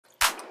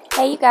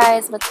Hey you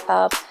guys, what's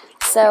up?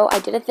 So I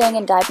did a thing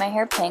and dyed my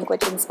hair pink,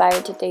 which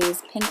inspired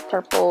today's pink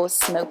purple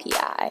smoky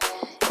eye.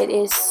 It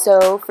is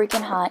so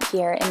freaking hot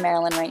here in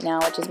Maryland right now,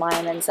 which is why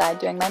I'm inside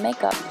doing my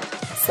makeup.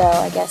 So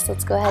I guess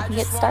let's go ahead and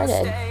get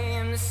started.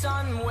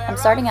 I'm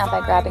starting out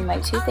by grabbing my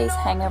Too Faced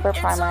Hangover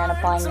primer and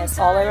applying this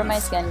all over my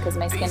skin because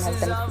my skin has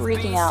been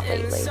freaking out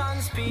lately.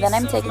 Then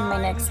I'm taking my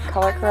NYX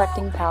color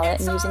correcting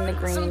palette and using the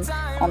green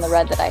on the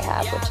red that I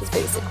have, which is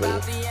basically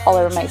all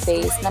over my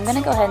face. And I'm going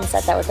to go ahead and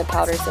set that with a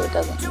powder so it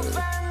doesn't move.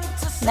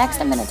 Next,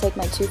 I'm going to take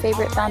my two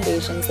favorite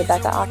foundations, the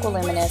Becca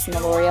Aqualuminous and the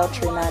Loreal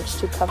True Match,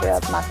 to cover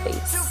up my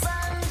face.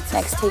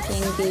 Next,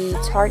 taking the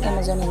Tarte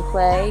Amazonian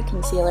Clay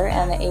Concealer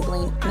and the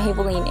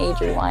Maybelline Age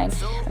Rewind,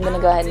 I'm going to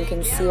go ahead and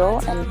conceal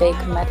and bake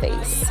my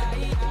face.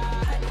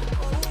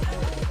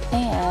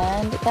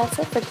 And that's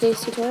it for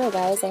today's tutorial,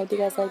 guys. I hope you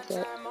guys liked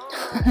it.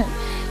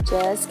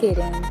 Just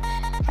kidding.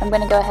 I'm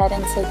going to go ahead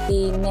and take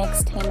the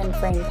NYX Tame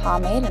Frame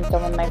Pomade and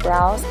fill in my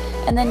brows,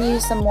 and then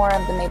use some more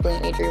of the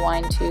Maybelline Age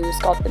Rewind to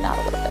sculpt them out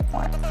a little bit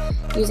more.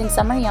 Using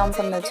Summer Yum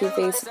from the Too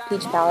Faced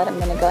Peach Palette, I'm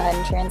going to go ahead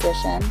and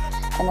transition,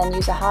 and then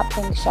use a hot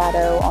pink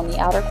shadow on the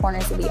outer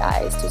corners of the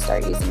eyes to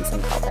start using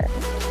some color.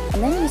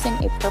 And then using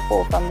a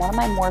purple from one of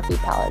my Morphe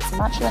palettes. I'm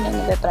not sure the name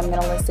of it, but I'm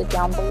going to list it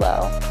down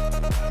below.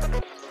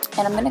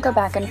 And I'm going to go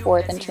back and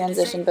forth and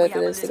transition both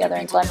of those together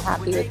until I'm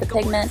happy with the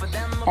pigment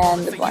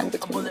and the blend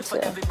between the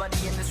two.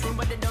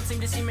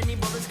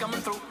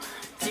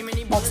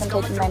 Next, I'm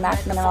taking my MAC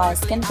Mineralize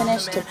Skin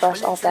Finish to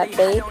brush off that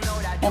bake,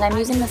 and I'm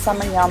using the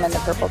Summer Yum in the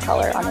purple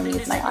color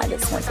underneath my eye to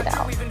smooth it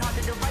out.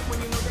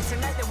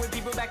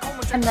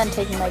 I'm then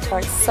taking my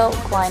Tarte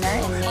Silk Liner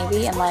in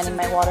navy and lining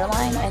my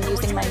waterline, and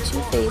using my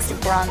Too Faced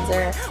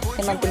bronzer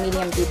in like the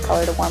medium deep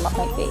color to warm up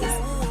my face.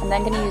 I'm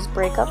then going to use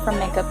Breakup from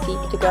Makeup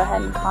Geek to go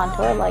ahead and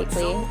contour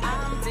lightly.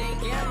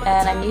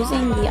 And I'm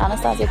using the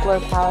Anastasia Glow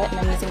palette, and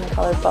I'm using the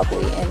color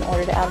Bubbly in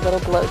order to add a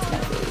little glow to my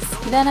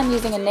face. Then I'm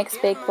using a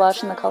NYX Baked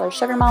Blush in the color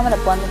Sugar Mama to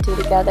blend the two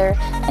together,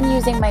 and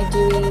using my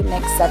Dewy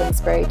NYX Setting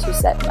Spray to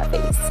set my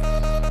face.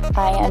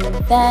 I am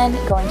then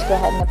going to go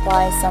ahead and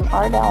apply some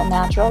Ardell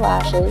Natural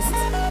Lashes.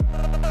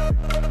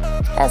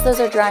 As those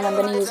are drying, I'm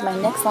going to use my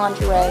NYX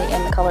Lingerie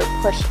in the color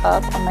Push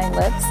Up on my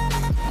lips.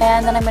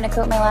 And then I'm going to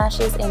coat my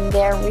lashes in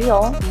their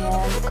Real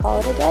and call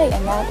it a day.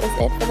 And that is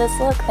it for this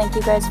look. Thank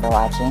you guys for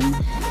watching.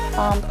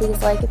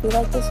 Please like if you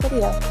like this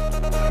video.